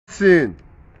mountain.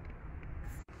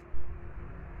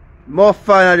 More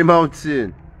fire at the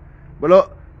mountain.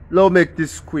 But let's make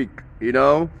this quick, you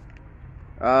know.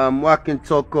 What can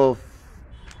talk of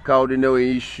cardinal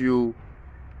issue?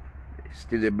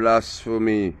 Still a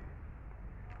blasphemy.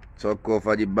 Talk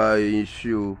of the bio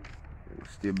issue.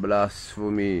 Still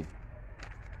blasphemy.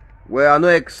 Well, I'm not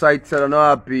excited, I'm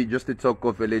not happy just to talk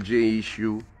of LAJ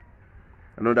issue.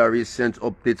 I know that recent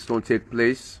updates don't take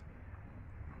place.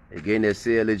 Again, they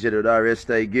say LAJ did arrest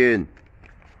her again.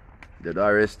 They don't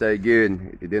arrest her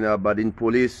again. They didn't have in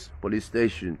police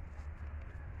station.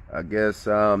 I guess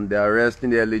they're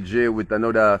arresting the LAJ with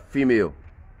another female.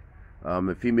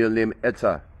 A female named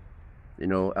Etta. You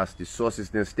know, as the sources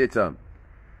then state.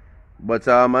 But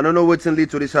I don't know what's lead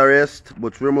to this arrest,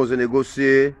 but rumors and they go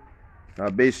say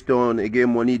based on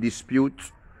again money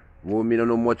dispute, what me don't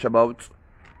know much about.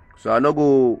 So I'm not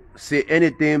go say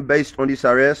anything based on this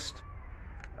arrest.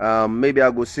 Maybe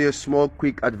I go say a small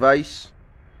quick advice.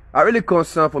 I really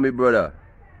concerned for me brother.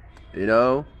 You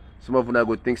know, some of them I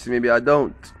go think maybe I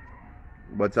don't.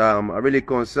 But I really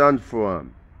concerned for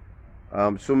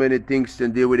him. So many things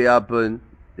can deal with it happen.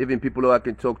 Even people who I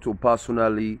can talk to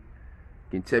personally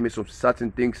can tell me some certain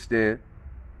things there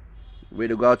where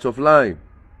they go out of line.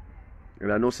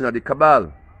 And I know seeing the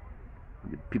cabal,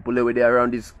 the people that were there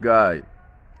around this guy,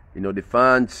 you know, the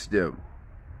fans them,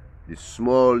 the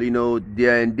small, you know,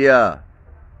 there and there,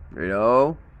 you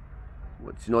know,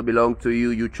 what's not belong to you,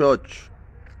 you church,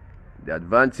 the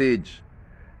advantage.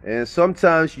 And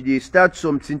sometimes you start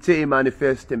something to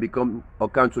manifest and become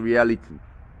account to reality.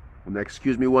 And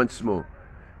excuse me once more,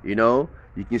 you know,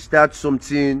 you can start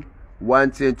something,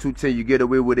 1 10, 2 10, you get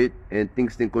away with it, and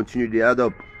things then continue to add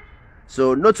up.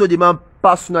 So not so the man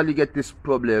personally get this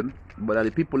problem, but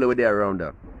the people that were there around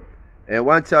her. And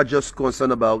one thing I just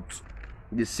concerned about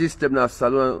the system now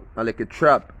salon like a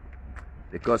trap.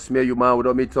 Because me you man would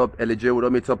not meet up, LAJ would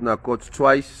not meet up in our courts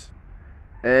twice.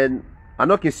 And I'm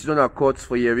not considering our courts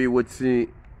for year what's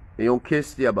in your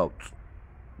case there about.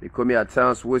 Because me at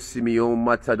times we see me own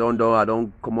matter, I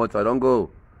don't come out, I don't go.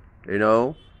 You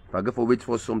know? If I go for wait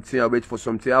for something, I wait for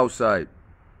something outside.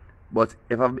 But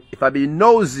if I be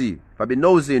nosy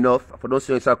enough, if I don't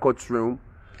see inside courtroom,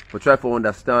 for try to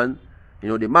understand, you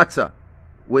know, the matter,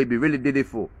 what it be really did it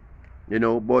for. You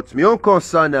know, but my own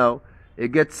concern now,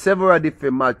 it gets several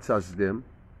different matters them.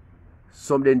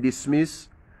 Some then dismiss,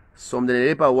 some then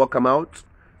they work them out,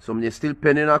 some they still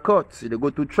pending a court, so they go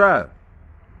to trial.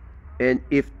 And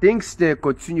if things then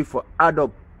continue for add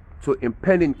up to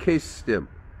impending case them,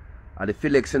 I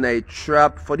feel like it's a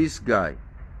trap for this guy.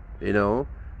 You know,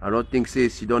 I don't think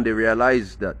says you don't they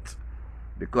realize that.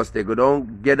 Because they go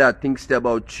don't get that things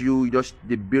about you just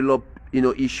they build up, you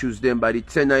know, issues then by the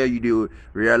 10 year you do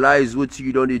realize what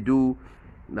you don't do.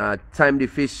 Now time they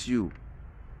face you.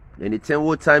 And the 10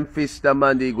 what time face that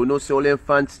man they go no say all them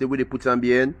fans the way they put them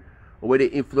behind or where they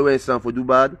influence them for do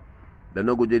bad, they're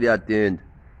not good there at the end.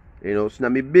 You know, so now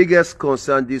my biggest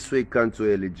concern this way can to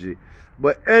LAJ.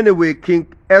 But anyway,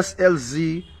 King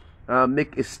SLZ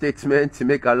make a statement to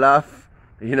make a laugh.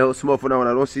 You know, small for now when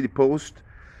I don't see the post.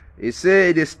 He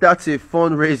say they start a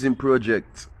fundraising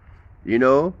project. You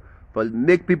know, for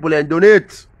make people and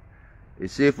donate. He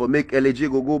say for make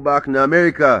LAJ go back in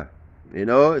America. You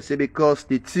know, he say because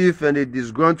the thief and the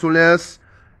disgruntledness,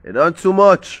 they done too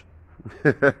much.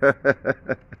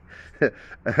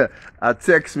 I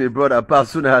text me brother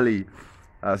personally.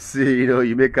 I say, you know,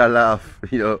 you make a laugh,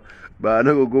 you know. But I'm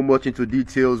not going to go much into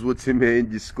details what he may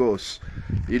discuss,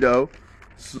 you know.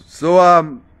 So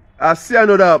I see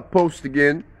another post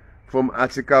again from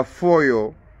Article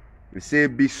 4. It say,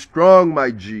 be strong, my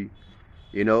G.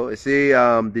 You know, it say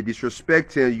the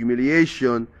disrespect and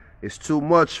humiliation is too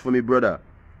much for me, brother.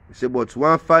 It say, but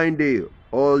one fine day,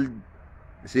 all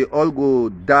go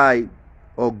die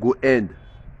or go end.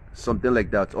 Something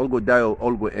like that. All go die or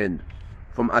all go end.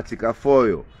 From Article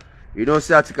 4. You don't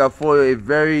say Article 4 a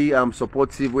very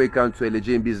supportive way come to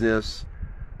LAJ in business.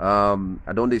 I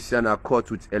don't understand a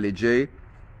court with LAJ.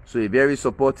 So a very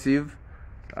supportive.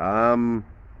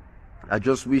 I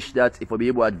just wish that if I be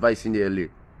able to advise in the LA.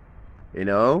 You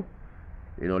know,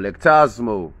 like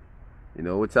Tasmo. You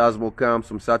know, when Tasmo comes,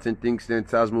 some certain things then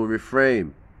Tasmo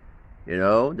reframe. You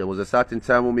know, there was a certain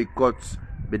time when we caught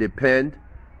by the pen,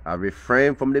 I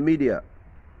refrain from the media.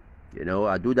 You know,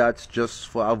 I do that just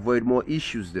for avoid more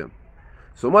issues them.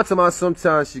 So much about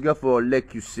sometimes you got for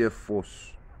let yourself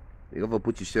first. You got to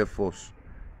put yourself first.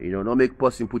 You know, not make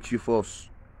person put you first.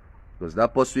 Because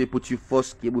that person will put you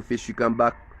first, cable face you come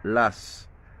back last.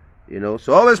 You know,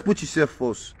 so always put yourself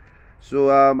first. So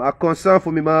I'm concerned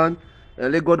for me, man.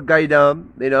 and let God guide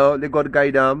them, you know, let God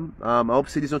guide them. I hope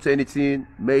see this not anything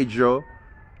major,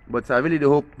 but I really do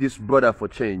hope this brother for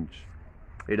change.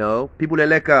 You know, people they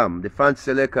like him, the fans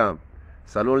say like him,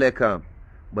 so I don't like him,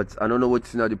 but I don't know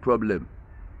what's not the problem.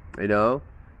 You know,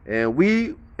 and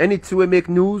we anytime we make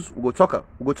news, we go talk her,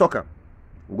 we go talk her,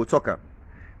 we go talk her.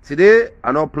 Today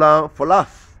I don't plan for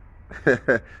laugh.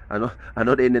 I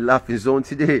not in the laughing zone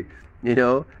today. You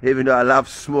know, even though I laugh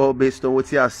small based on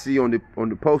what I see on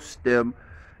the post them,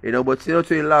 you know, but you know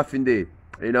to laughing day,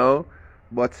 you know.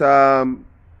 But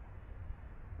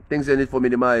things I need for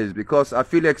minimize because I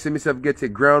feel like see myself get a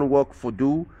groundwork for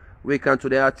do we can to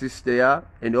the artists there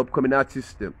and the upcoming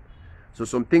artists them. So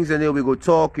some things in there we go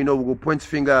talk, you know, we go point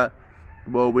finger,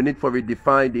 but we need for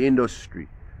redefine the industry.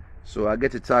 So I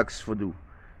get a tax for do.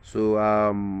 So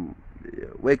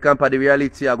wake up at the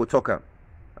reality, I go talk.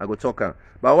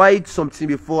 But why hit something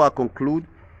before I conclude?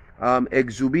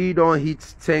 Exubi don't hit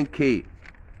 10K,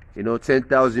 you know,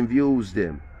 10,000 views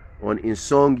them on in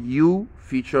song You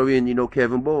featuring, you know,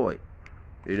 Kevin Boy.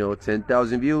 You know,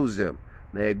 10,000 views them.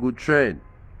 Now a good trend,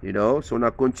 you know. So now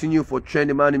continue for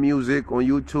trending money music on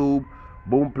YouTube,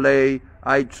 Boomplay,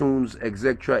 iTunes,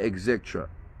 etc.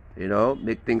 You know,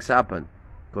 make things happen.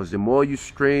 Because the more you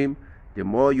stream, the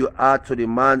more you add to the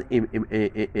man in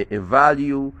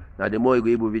value, now the more you're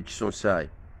able to reach some side.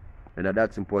 And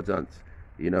that's important,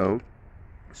 you know.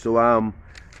 So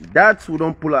that we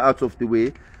don't pull her out of the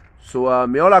way. So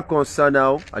me all are concerned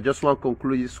now. I just want to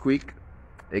conclude this quick.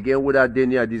 Again, with that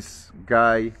Dania, this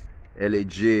guy,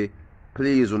 LAJ,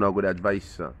 please on a good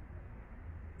advice, sir.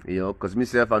 You know, because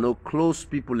myself I know close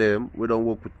people we don't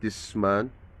work with this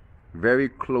man very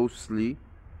closely.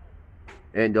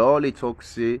 And all they talk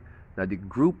say that the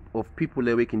group of people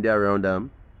they're working there around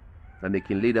them, and they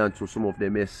can lead down to some of the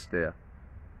mess there.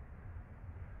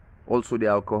 Also the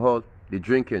alcohol, the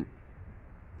drinking,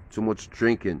 too much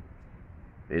drinking,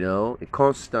 you know, a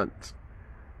constant.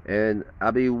 And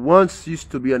I once used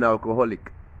to be an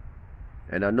alcoholic,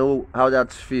 and I know how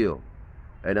that feel,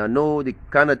 and I know the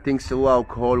kind of things that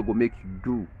alcohol will make you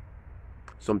do.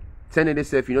 Some telling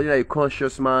yourself, you know, you're a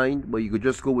conscious mind, but you could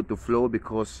just go with the flow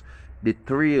because the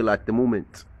thrill at the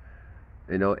moment,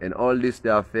 you know, and all this they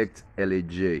affect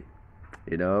LAJ,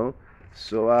 you know.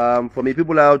 So for me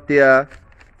people out there,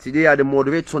 today I the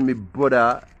moderate on me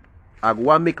brother, I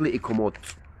want make it come out,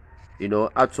 you know,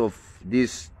 out of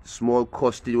this small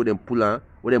custody with them put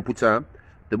on.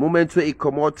 The moment where it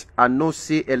come out, I know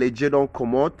say LAJ don't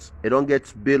come out, it don't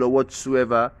get bail or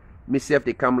whatsoever. Myself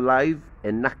they come live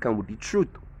and knock on with the truth,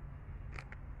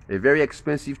 a very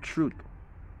expensive truth.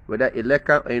 Whether a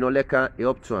leka or you know leka, it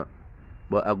up to him.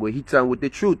 But I go hit him with the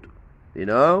truth, you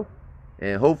know,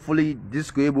 and hopefully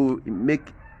this go able to make,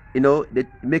 you know,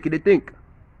 make it think.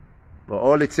 But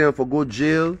all the time for go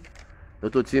jail,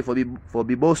 not to thing for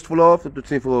be boastful of, not to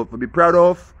thing for be proud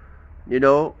of, you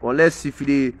know, unless if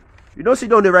you don't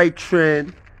sit on the right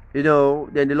trend, you know,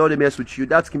 then the Lord mess with you.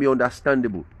 That can be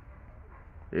understandable,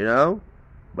 you know,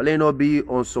 but let not be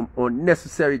on some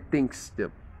unnecessary things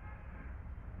them.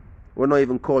 We're not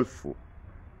even called for.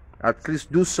 At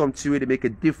least do something to make a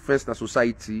difference in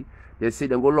society. They say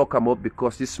they go lock him up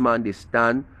because this man they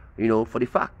stand, you know, for the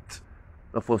fact,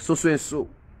 or for so and so,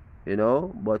 you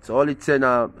know. But all it's in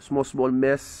a small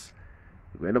mess.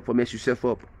 You end up for mess yourself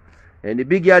up. And the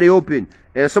big yard they open.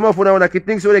 And some of them when I can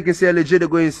think so they can say LAJ they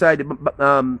go inside the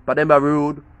Pademba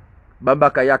Road,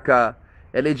 Bamba Kayaka.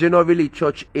 LAJ not really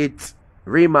church 8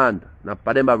 remand na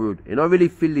Pademba Road. You not really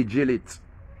feel the jail it.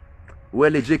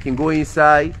 Where LAJ can go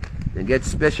inside and get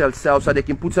special cells so they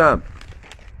can put on,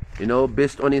 you know,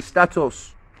 based on his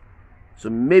status. So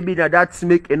maybe that's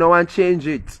make you know one change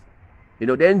it. You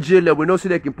know, then jail we know so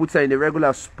they can put her in the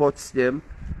regular spots them.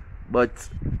 But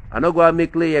I'm not gonna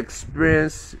make the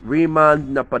experience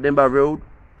remand na Pademba Road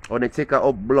or they take her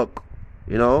up block.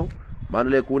 You know, man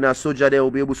like una soldier there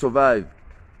will be able to survive.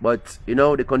 But you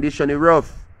know the condition is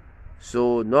rough.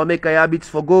 So no make a habits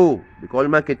for go because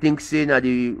man can think say na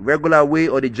the regular way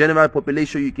or the general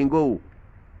population you can go.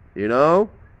 You know?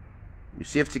 Your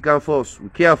safety come first. We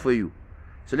care for you.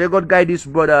 So let God guide this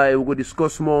brother and we'll go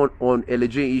discuss more on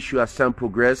LAJ issue as time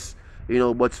progress. You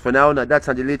know, but for now that's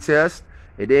on the latest.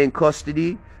 They're in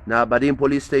custody now Aberdeen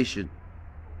police station.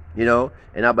 You know,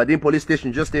 and Aberdeen police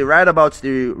station just right about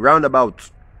the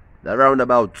roundabout. The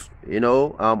roundabout, you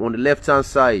know, on the left hand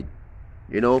side.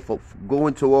 You know, for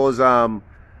going towards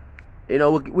you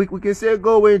know, we can say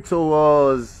going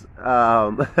towards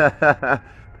no,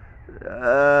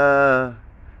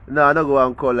 I'm not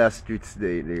going to call that street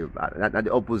today. At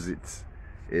the opposite,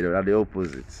 you know, at the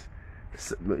opposite.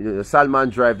 You know, Salman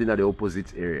Drive in at the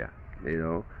opposite area, you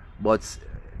know. But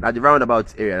at the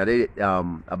roundabout area, at the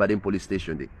Aberdeen police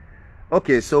station there.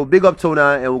 Okay, so big up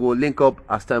Tona, and we'll go link up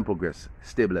as time progress.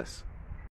 Stay blessed.